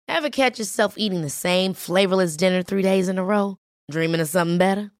Ever catch yourself eating the same flavorless dinner 3 days in a row? Dreaming of something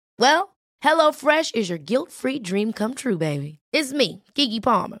better? Well, HelloFresh is your guilt-free dream come true, baby. It's me, Keke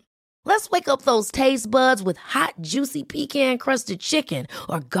Palmer. Let's wake up those taste buds with hot, juicy pecan-crusted chicken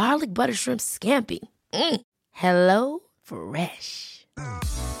or garlic butter shrimp scampi. Hello Fresh.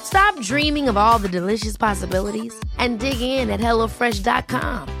 Stop dreaming of all the delicious possibilities and dig in at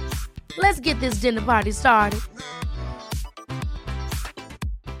HelloFresh.com. Let's get this dinner party started.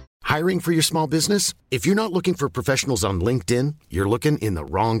 Hiring for your small business? If you're not looking for professionals on LinkedIn, you're looking in the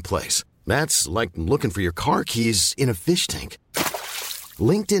wrong place. That's like looking for your car keys in a fish tank.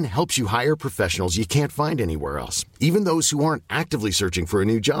 LinkedIn helps you hire professionals you can't find anywhere else, even those who aren't actively searching for a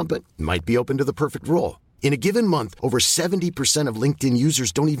new job but might be open to the perfect role. In a given month, over 70% of LinkedIn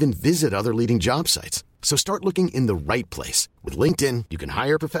users don't even visit other leading job sites. So start looking in the right place. With LinkedIn, you can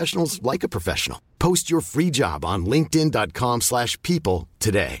hire professionals like a professional. Post your free job on linkedin.com/people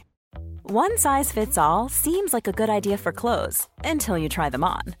today. One size fits all seems like a good idea for clothes until you try them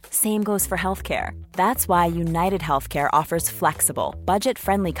on. Same goes for healthcare. That's why United Healthcare offers flexible,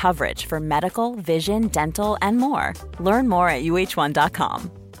 budget-friendly coverage for medical, vision, dental, and more. Learn more at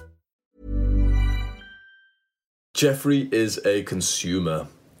uh1.com. Jeffrey is a consumer.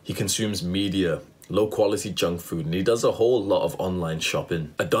 He consumes media, low-quality junk food, and he does a whole lot of online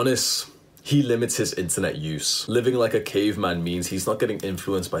shopping. Adonis, he limits his internet use. Living like a caveman means he's not getting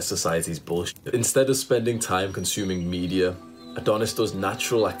influenced by society's bullshit. Instead of spending time consuming media, Adonis does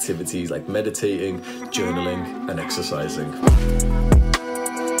natural activities like meditating, journaling, and exercising.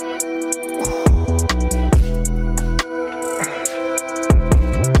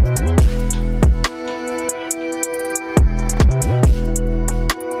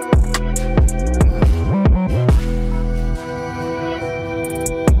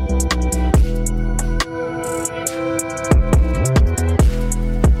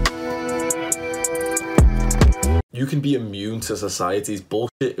 You can be immune to society's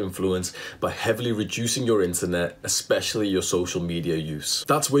bullshit influence by heavily reducing your internet, especially your social media use.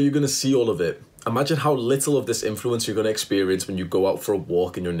 That's where you're going to see all of it. Imagine how little of this influence you're going to experience when you go out for a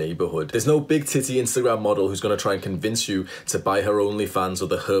walk in your neighborhood. There's no big titty Instagram model who's going to try and convince you to buy her OnlyFans or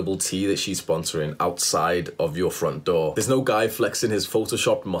the herbal tea that she's sponsoring outside of your front door. There's no guy flexing his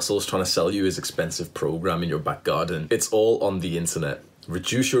photoshopped muscles trying to sell you his expensive program in your back garden. It's all on the internet.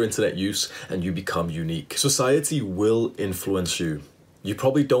 Reduce your internet use and you become unique. Society will influence you. You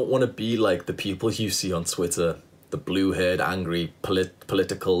probably don't want to be like the people you see on Twitter, the blue-haired, angry,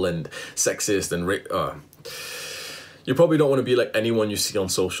 political and sexist and you probably don't want to be like anyone you see on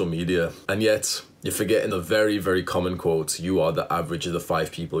social media. And yet, you're forgetting the very, very common quote, you are the average of the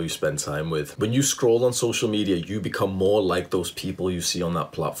 5 people you spend time with. When you scroll on social media, you become more like those people you see on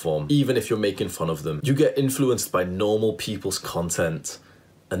that platform, even if you're making fun of them. You get influenced by normal people's content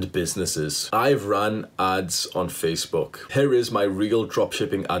and businesses. I've ran ads on Facebook. Here is my real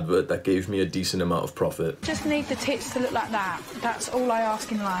dropshipping advert that gave me a decent amount of profit. Just need the tits to look like that. That's all I ask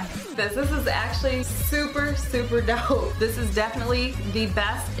in life. This is actually super, super dope. This is definitely the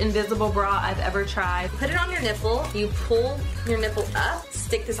best invisible bra I've ever tried. Put it on your nipple, you pull your nipple up,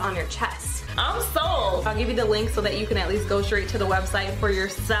 stick this on your chest. I'm sold. I'll give you the link so that you can at least go straight to the website for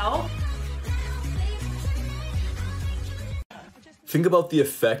yourself. Think about the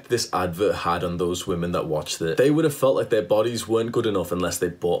effect this advert had on those women that watched it. They would have felt like their bodies weren't good enough unless they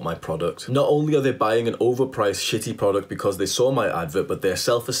bought my product. Not only are they buying an overpriced shitty product because they saw my advert, but their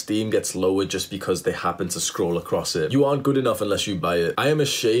self-esteem gets lowered just because they happen to scroll across it. You aren't good enough unless you buy it. I am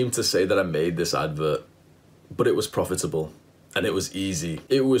ashamed to say that I made this advert, but it was profitable. And it was easy.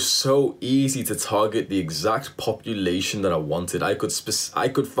 It was so easy to target the exact population that I wanted. I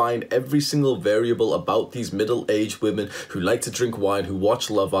could find every single variable about these middle-aged women who like to drink wine, who watch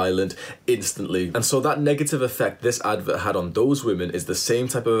Love Island instantly. And so that negative effect this advert had on those women is the same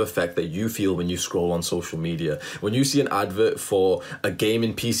type of effect that you feel when you scroll on social media. When you see an advert for a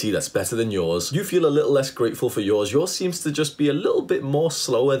gaming PC that's better than yours, you feel a little less grateful for yours. Yours seems to just be a little bit more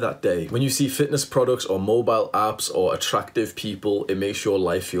slower that day. When you see fitness products or mobile apps or attractive people, it makes your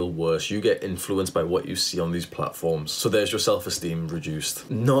life feel worse. You get influenced by what you see on these platforms. So there's your self-esteem reduced.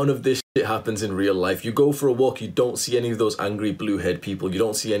 None of this shit happens in real life. You go for a walk, you don't see any of those angry blue-haired people. You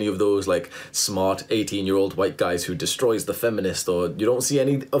don't see any of those like smart 18-year-old white guys who destroys the feminist, or you don't see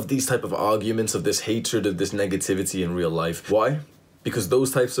any of these type of arguments of this hatred, of this negativity in real life. Why? Because those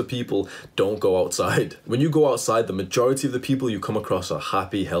types of people don't go outside. When you go outside, the majority of the people you come across are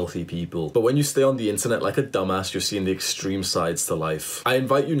happy, healthy people. But when you stay on the internet like a dumbass, you're seeing the extreme sides to life. I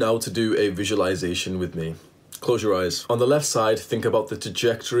invite you now to do a visualization with me. Close your eyes. On the left side, think about the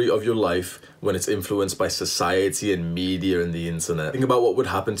trajectory of your life when it's influenced by society and media and the internet. Think about what would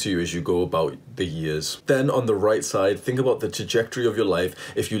happen to you as you go about the years. Then on the right side, think about the trajectory of your life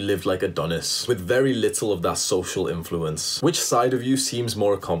if you lived like Adonis, with very little of that social influence. Which side of you seems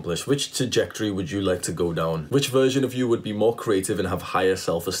more accomplished? Which trajectory would you like to go down? Which version of you would be more creative and have higher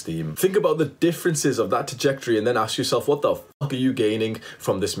self-esteem? Think about the differences of that trajectory and then ask yourself, what the fuck are you gaining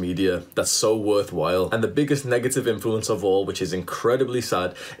from this media that's so worthwhile? And the biggest negative influence of all, which is incredibly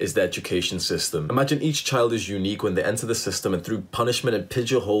sad, is the education system. Imagine each child is unique when they enter the system, and through punishment and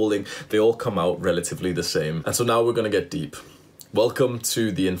pigeonholing, they all come out relatively the same. And so now we're going to get deep. Welcome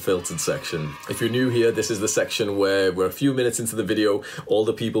to the unfiltered section. If you're new here, this is the section where we're a few minutes into the video. All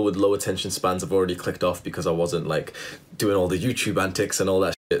the people with low attention spans have already clicked off because I wasn't like doing all the YouTube antics and all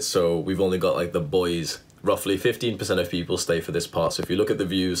that shit. So we've only got like the boys. Roughly 15% of people stay for this part. So if you look at the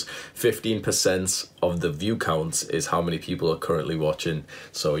views, 15% of the view count is how many people are currently watching.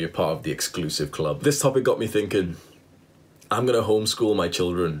 So you're part of the exclusive club. This topic got me thinking, I'm gonna homeschool my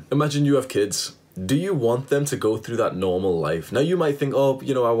children. Imagine you have kids. Do you want them to go through that normal life? Now you might think, oh,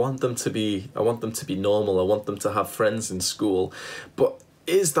 you know, I want them to be normal. I want them to have friends in school. But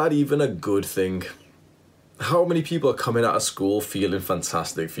is that even a good thing? How many people are coming out of school feeling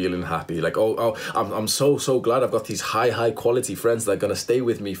fantastic, feeling happy? Like, I'm so glad I've got these high quality friends that are going to stay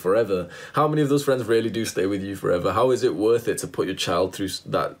with me forever. How many of those friends really do stay with you forever? How is it worth it to put your child through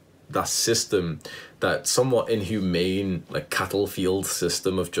that system, that somewhat inhumane, like cattle field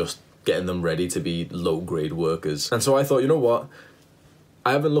system of just getting them ready to be low-grade workers? And so I thought, you know what?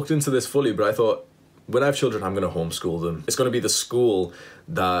 I haven't looked into this fully, but I thought, when I have children, I'm going to homeschool them. It's going to be the school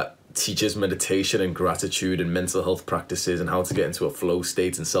that teaches meditation and gratitude and mental health practices and how to get into a flow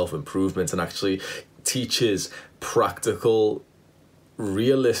state and self-improvement, and actually teaches practical,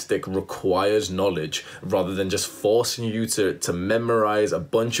 realistic, requires knowledge rather than just forcing you to memorize a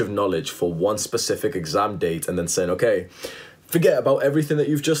bunch of knowledge for one specific exam date and then saying, okay, forget about everything that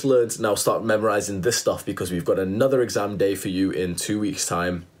you've just learned, now start memorizing this stuff because we've got another exam day for you in 2 weeks'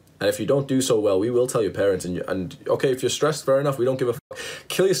 time. And if you don't do so well, we will tell your parents. And okay, if you're stressed, fair enough. We don't give a fuck.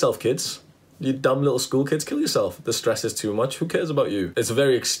 Kill yourself, kids. You dumb little school kids, kill yourself. The stress is too much. Who cares about you? It's a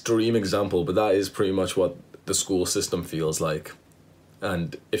very extreme example, but that is pretty much what the school system feels like.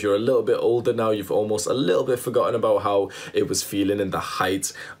 And if you're a little bit older now, you've almost a little bit forgotten about how it was feeling in the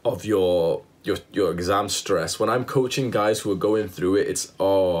height of your exam stress. When I'm coaching guys who are going through it, it's,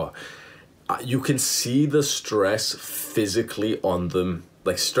 you can see the stress physically on them.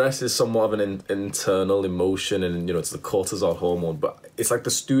 Like, stress is somewhat of an internal emotion, and, you know, it's the cortisol hormone, but it's like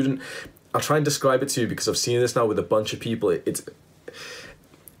the student, I'll try and describe it to you because I've seen this now with a bunch of people.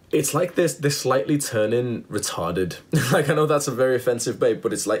 It's like they're slightly turning retarded. Like, I know that's a very offensive bait,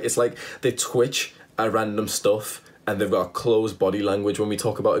 but it's like they twitch at random stuff and they've got a closed body language when we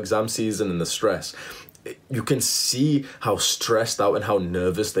talk about exam season and the stress. You can see how stressed out and how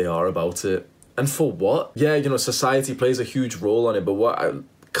nervous they are about it. And for what? Yeah, you know, society plays a huge role on it, but what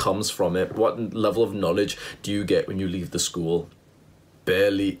comes from it? What level of knowledge do you get when you leave the school?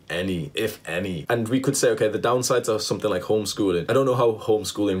 Barely any, if any. And we could say, okay, the downsides are something like homeschooling. I don't know how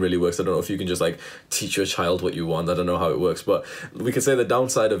homeschooling really works. I don't know if you can just like teach your child what you want. I don't know how it works, but we could say the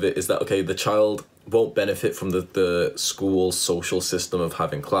downside of it is that, okay, the child won't benefit from the school social system of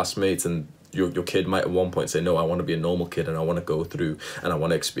having classmates, and your kid might at one point say, no, I want to be a normal kid and I want to go through and I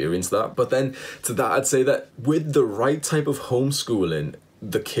want to experience that. But then to that, I'd say that with the right type of homeschooling,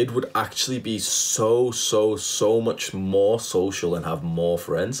 the kid would actually be so much more social and have more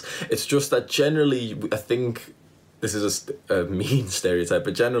friends. It's just that generally, I think this is a mean stereotype,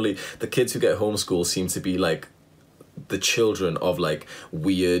 but generally the kids who get homeschooled seem to be like the children of like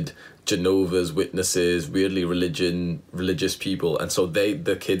weird Jehovah's Witnesses, weirdly religious people, and so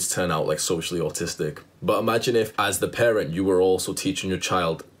the kids turn out like socially autistic. But imagine if, as the parent, you were also teaching your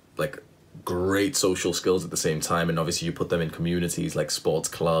child like great social skills at the same time, and obviously you put them in communities like sports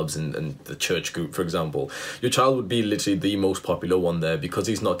clubs and the church group, for example. Your child would be literally the most popular one there because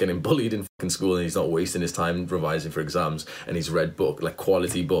he's not getting bullied in fucking school and he's not wasting his time revising for exams, and he's read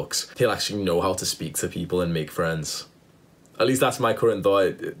quality books. He'll actually know how to speak to people and make friends. At least that's my current thought.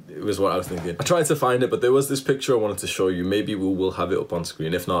 It was what I was thinking. I tried to find it, but there was this picture I wanted to show you. Maybe we'll have it up on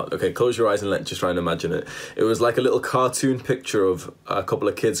screen. If not, okay, close your eyes and let's just try and imagine it. It was like a little cartoon picture of a couple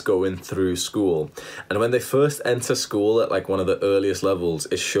of kids going through school. And when they first enter school at like one of the earliest levels,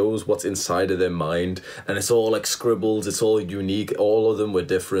 it shows what's inside of their mind. And it's all like scribbles. It's all unique. All of them were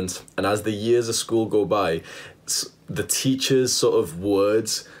different. And as the years of school go by, the teacher's sort of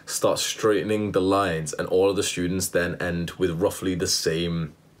words start straightening the lines, and all of the students then end with roughly the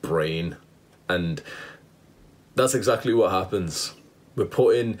same brain. And That's exactly what happens. We're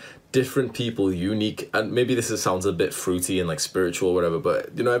putting different people, unique, and maybe sounds a bit fruity and like spiritual or whatever,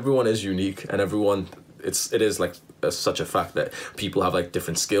 but you know, everyone is unique, and everyone, it is like such a fact that people have like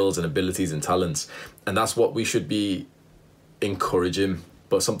different skills and abilities and talents, and that's what we should be encouraging.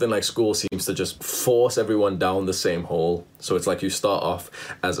 But something like school seems to just force everyone down the same hole. So it's like you start off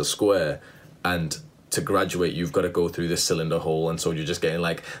as a square, and to graduate you've got to go through this cylinder hole, and so you're just getting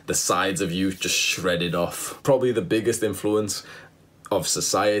like the sides of you just shredded off. Probably the biggest influence of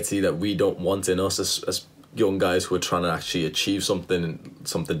society that we don't want in us as young guys who are trying to actually achieve something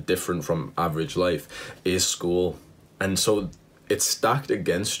different from average life is school. And so it's stacked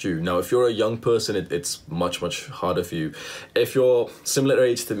against you. Now, if you're a young person, it's much, much harder for you. If you're similar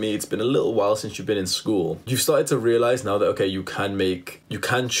age to me, it's been a little while since you've been in school. You've started to realize now that, okay, you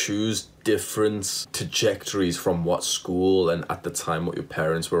can choose different trajectories from what school and at the time what your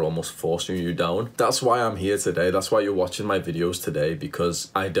parents were almost forcing you down. That's why I'm here today. That's why you're watching my videos today,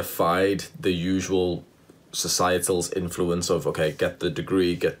 because I defied the usual societal's influence of, okay, get the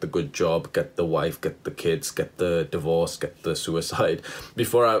degree, get the good job, get the wife, get the kids, get the divorce, get the suicide.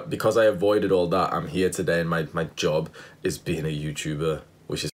 Because I avoided all that, I'm here today, and my job is being a YouTuber,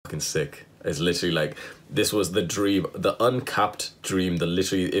 which is fucking sick. It's literally like, this was the dream, the uncapped dream, the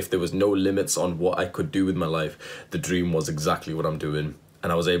literally, if there was no limits on what I could do with my life, the dream was exactly what I'm doing.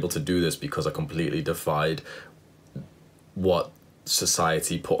 And I was able to do this because I completely defied what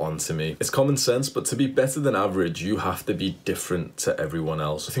society put onto me. It's common sense, but to be better than average, you have to be different to everyone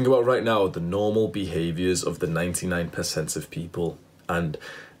else. Think about right now the normal behaviors of the 99% of people, and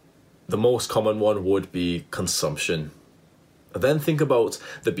the most common one would be consumption. Then think about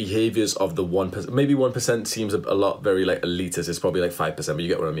the behaviors of the 1%. Maybe 1% seems a lot very like elitist. It's probably like 5%, but you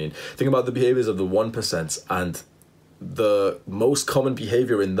get what I mean. Think about the behaviors of the 1%, and the most common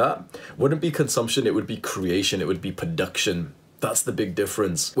behavior in that wouldn't be consumption, it would be creation, it would be production. That's the big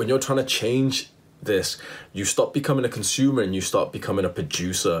difference. When you're trying to change this, you stop becoming a consumer and you start becoming a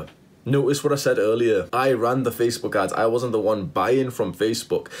producer. Notice what I said earlier. I ran the Facebook ads. I wasn't the one buying from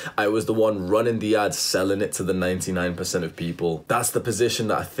Facebook. I was the one running the ads, selling it to the 99% of people. That's the position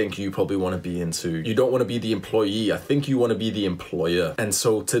that I think you probably want to be into. You don't want to be the employee. I think you want to be the employer. And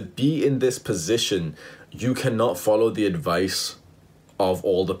so to be in this position, you cannot follow the advice of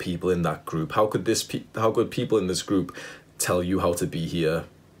all the people in that group. How could people in this group tell you how to be here?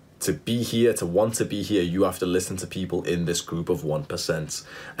 To be here, to want to be here, you have to listen to people in this group of 1%.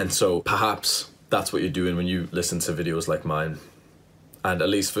 And so perhaps that's what you're doing when you listen to videos like mine. And at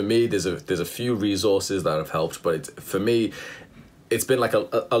least for me, there's a few resources that have helped, but for me, it's been like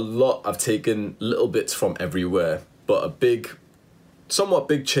a lot. I've taken little bits from everywhere, but a somewhat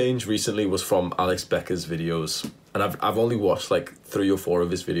big change recently was from Alex Becker's videos. And I've only watched like 3 or 4 of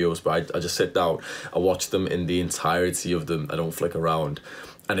his videos, but I just sit down, I watch them in the entirety of them. I don't flick around.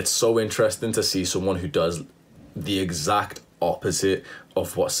 And it's so interesting to see someone who does the exact opposite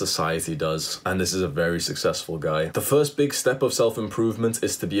of what society does. And this is a very successful guy. The first big step of self-improvement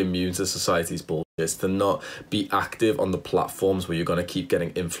is to be immune to society's bullshit. It's to not be active on the platforms where you're going to keep getting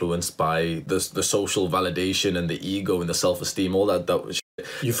influenced by the social validation and the ego and the self-esteem, all that shit.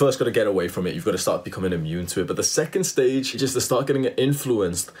 You first got to get away from it. You've got to start becoming immune to it. But the second stage is to start getting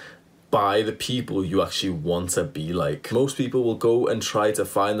influenced by the people you actually want to be like. Most people will go and try to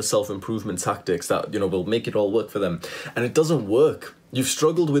find the self-improvement tactics that, will make it all work for them. And it doesn't work. You've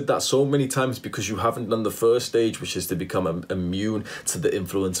struggled with that so many times because you haven't done the first stage, which is to become immune to the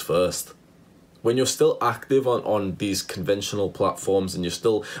influence first. When you're still active on these conventional platforms and you're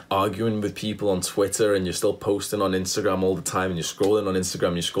still arguing with people on Twitter and you're still posting on Instagram all the time and you're scrolling on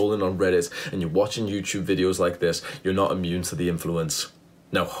Instagram, you're scrolling on Reddit and you're watching YouTube videos like this, you're not immune to the influence.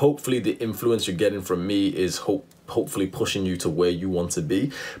 Now, hopefully the influence you're getting from me is hopefully pushing you to where you want to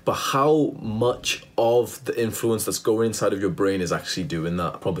be. But how much of the influence that's going inside of your brain is actually doing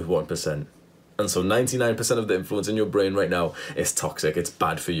that? Probably 1%. And so 99% of the influence in your brain right now is toxic. It's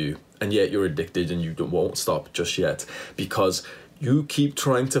bad for you. And yet you're addicted and you won't stop just yet because you keep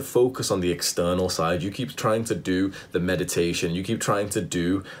trying to focus on the external side. You keep trying to do the meditation. You keep trying to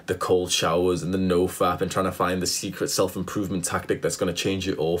do the cold showers and the nofap and trying to find the secret self-improvement tactic that's going to change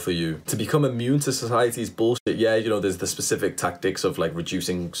it all for you. To become immune to society's bullshit, there's the specific tactics of like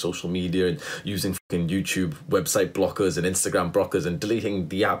reducing social media and using fucking YouTube website blockers and Instagram blockers and deleting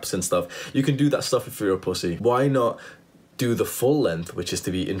the apps and stuff. You can do that stuff if you're a pussy. Why not do the full length, which is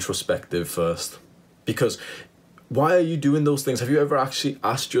to be introspective first? Because why are you doing those things? Have you ever actually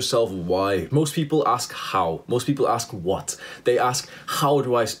asked yourself why? Most people ask how. Most people ask what. They ask, how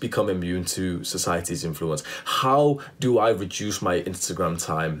do I become immune to society's influence? How do I reduce my Instagram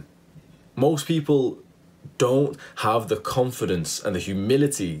time? Most people don't have the confidence and the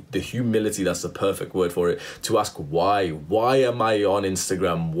humility, that's the perfect word for it, to ask why. Why am I on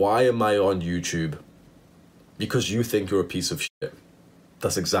Instagram? Why am I on YouTube? Because you think you're a piece of shit.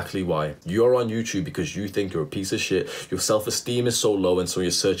 That's exactly why. You're on YouTube because you think you're a piece of shit. Your self-esteem is so low, and so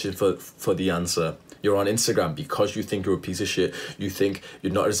you're searching for the answer. You're on Instagram because you think you're a piece of shit. You think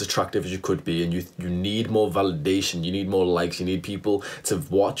you're not as attractive as you could be, and you need more validation. You need more likes. You need people to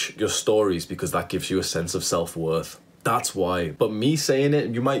watch your stories because that gives you a sense of self-worth. That's why. But me saying it,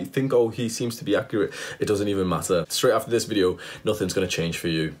 you might think, oh, he seems to be accurate. It doesn't even matter. Straight after this video, nothing's going to change for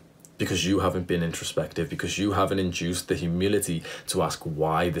you. Because you haven't been introspective, because you haven't induced the humility to ask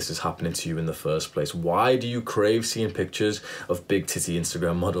why this is happening to you in the first place. Why do you crave seeing pictures of big titty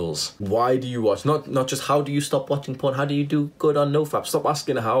Instagram models? Why do you watch? Not just how do you stop watching porn? How do you do good on NoFap? Stop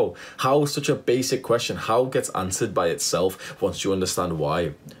asking how. How is such a basic question. How gets answered by itself once you understand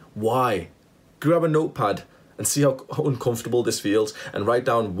why. Why? Grab a notepad and see how uncomfortable this feels and write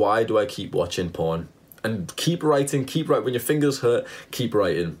down, why do I keep watching porn? And keep writing. When your fingers hurt, keep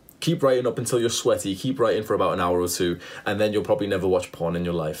writing. Keep writing up until you're sweaty. Keep writing for about an hour or two, and then you'll probably never watch porn in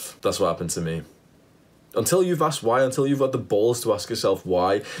your life. That's what happened to me. Until you've asked why, until you've got the balls to ask yourself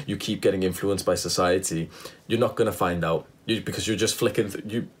why you keep getting influenced by society, you're not going to find out. Because you're just flicking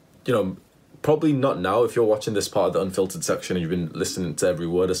you know, probably not now. If you're watching this part of the unfiltered section and you've been listening to every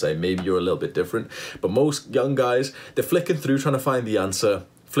word I say, maybe you're a little bit different. But most young guys, they're flicking through trying to find the answer.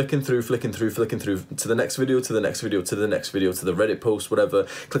 Flicking through to the next video, to the next video, to the next video, to the Reddit post, whatever.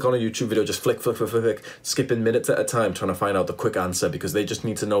 Click on a YouTube video, just flick, skipping minutes at a time, trying to find out the quick answer because they just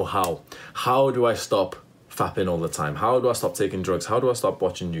need to know how. How do I stop fapping all the time? How do I stop taking drugs? How do I stop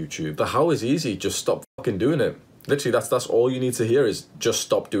watching YouTube? The how is easy, just stop fucking doing it. Literally, that's all you need to hear is just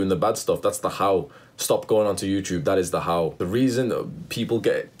stop doing the bad stuff. That's the how. Stop going onto YouTube. That is the how. The reason people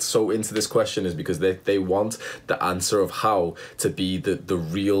get so into this question is because they want the answer of how to be the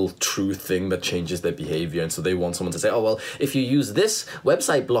real true thing that changes their behavior. And so they want someone to say, oh, well, if you use this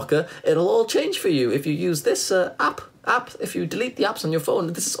website blocker, it'll all change for you. If you use this app, if you delete the apps on your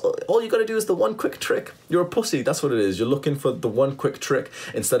phone, this is all you got to do is the one quick trick. You're a pussy. That's what it is. You're looking for the one quick trick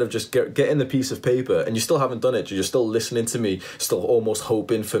instead of just getting the piece of paper, and you still haven't done it. You're still listening to me, still almost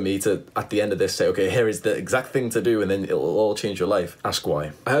hoping for me to, at the end of this, say, okay, here is the exact thing to do, and then it'll all change your life. Ask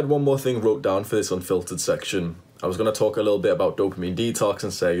why. I had one more thing wrote down for this unfiltered section. I was going to talk a little bit about dopamine detox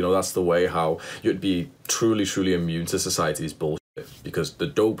and say, that's the way how you'd be truly, truly immune to society's bullshit, because the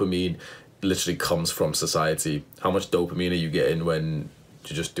dopamine literally comes from society. How much dopamine are you getting when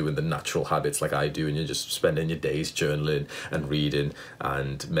you're just doing the natural habits like I do, and you're just spending your days journaling and reading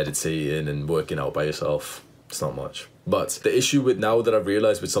and meditating and working out by yourself? It's not much. But the issue with now that I've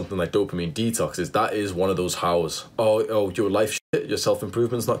realized with something like dopamine detox is that is one of those hows. Oh, your life shit, your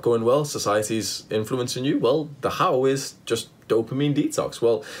self-improvement's not going well, society's influencing you. Well, the how is just dopamine detox.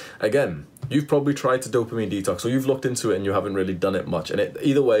 Well, again, you've probably tried to dopamine detox, or you've looked into it and you haven't really done it much. And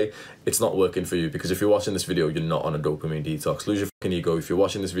either way, it's not working for you, because if you're watching this video, you're not on a dopamine detox. Lose your fucking ego. If you're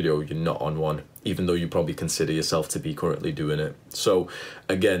watching this video, you're not on one, even though you probably consider yourself to be currently doing it. So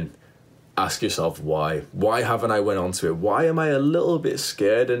again, ask yourself why. Why haven't I went onto it? Why am I a little bit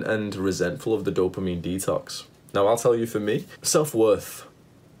scared and resentful of the dopamine detox? Now, I'll tell you, for me, self-worth.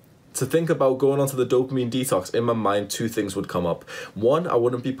 To think about going onto the dopamine detox, in my mind, two things would come up. One, I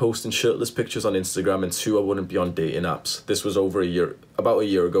wouldn't be posting shirtless pictures on Instagram, and two, I wouldn't be on dating apps. This was about a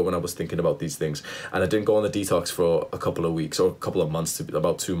year ago when I was thinking about these things, and I didn't go on the detox for a couple of weeks or a couple of months,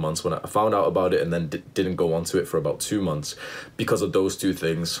 about 2 months, when I found out about it, and then didn't go onto it for about 2 months because of those two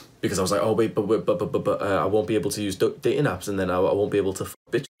things. Because I was like, oh wait, but I won't be able to use dating apps, and then I won't be able to f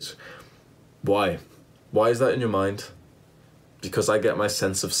bitches. Why? Why is that in your mind? Because I get my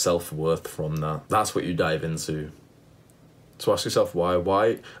sense of self-worth from that. That's what you dive into. So ask yourself why.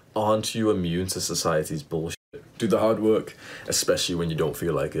 Why aren't you immune to society's bullshit? Do the hard work, especially when you don't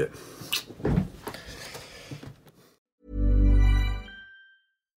feel like it.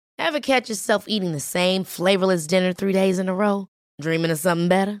 Ever catch yourself eating the same flavorless dinner 3 days in a row? Dreaming of something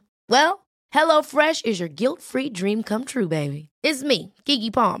better? Well, HelloFresh is your guilt-free dream come true, baby. It's me,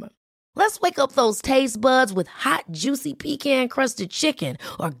 Keke Palmer. Let's wake up those taste buds with hot, juicy pecan-crusted chicken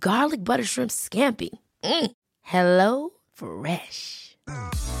or garlic butter shrimp scampi. Hello Fresh.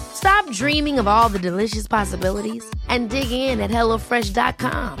 Stop dreaming of all the delicious possibilities and dig in at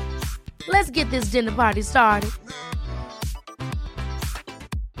HelloFresh.com. Let's get this dinner party started.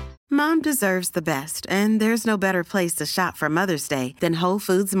 Mom deserves the best, and there's no better place to shop for Mother's Day than Whole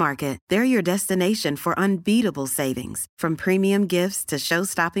Foods Market. They're your destination for unbeatable savings, from premium gifts to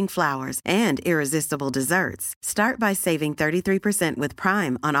show-stopping flowers and irresistible desserts. Start by saving 33% with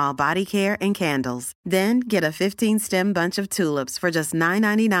Prime on all body care and candles. Then get a 15-stem bunch of tulips for just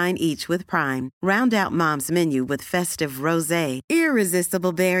 $9.99 each with Prime. Round out Mom's menu with festive rosé,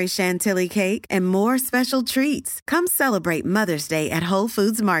 irresistible berry chantilly cake, and more special treats. Come celebrate Mother's Day at Whole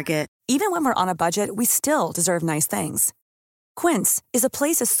Foods Market. Even when we're on a budget, we still deserve nice things. Quince is a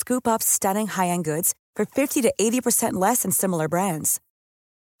place to scoop up stunning high-end goods for 50 to 80% less than similar brands.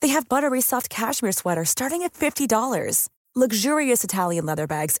 They have buttery soft cashmere sweaters starting at $50, luxurious Italian leather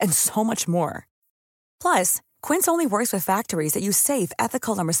bags, and so much more. Plus, Quince only works with factories that use safe,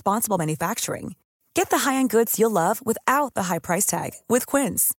 ethical, and responsible manufacturing. Get the high-end goods you'll love without the high price tag with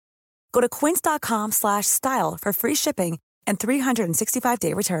Quince. Go to quince.com/style for free shipping and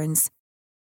 365-day returns.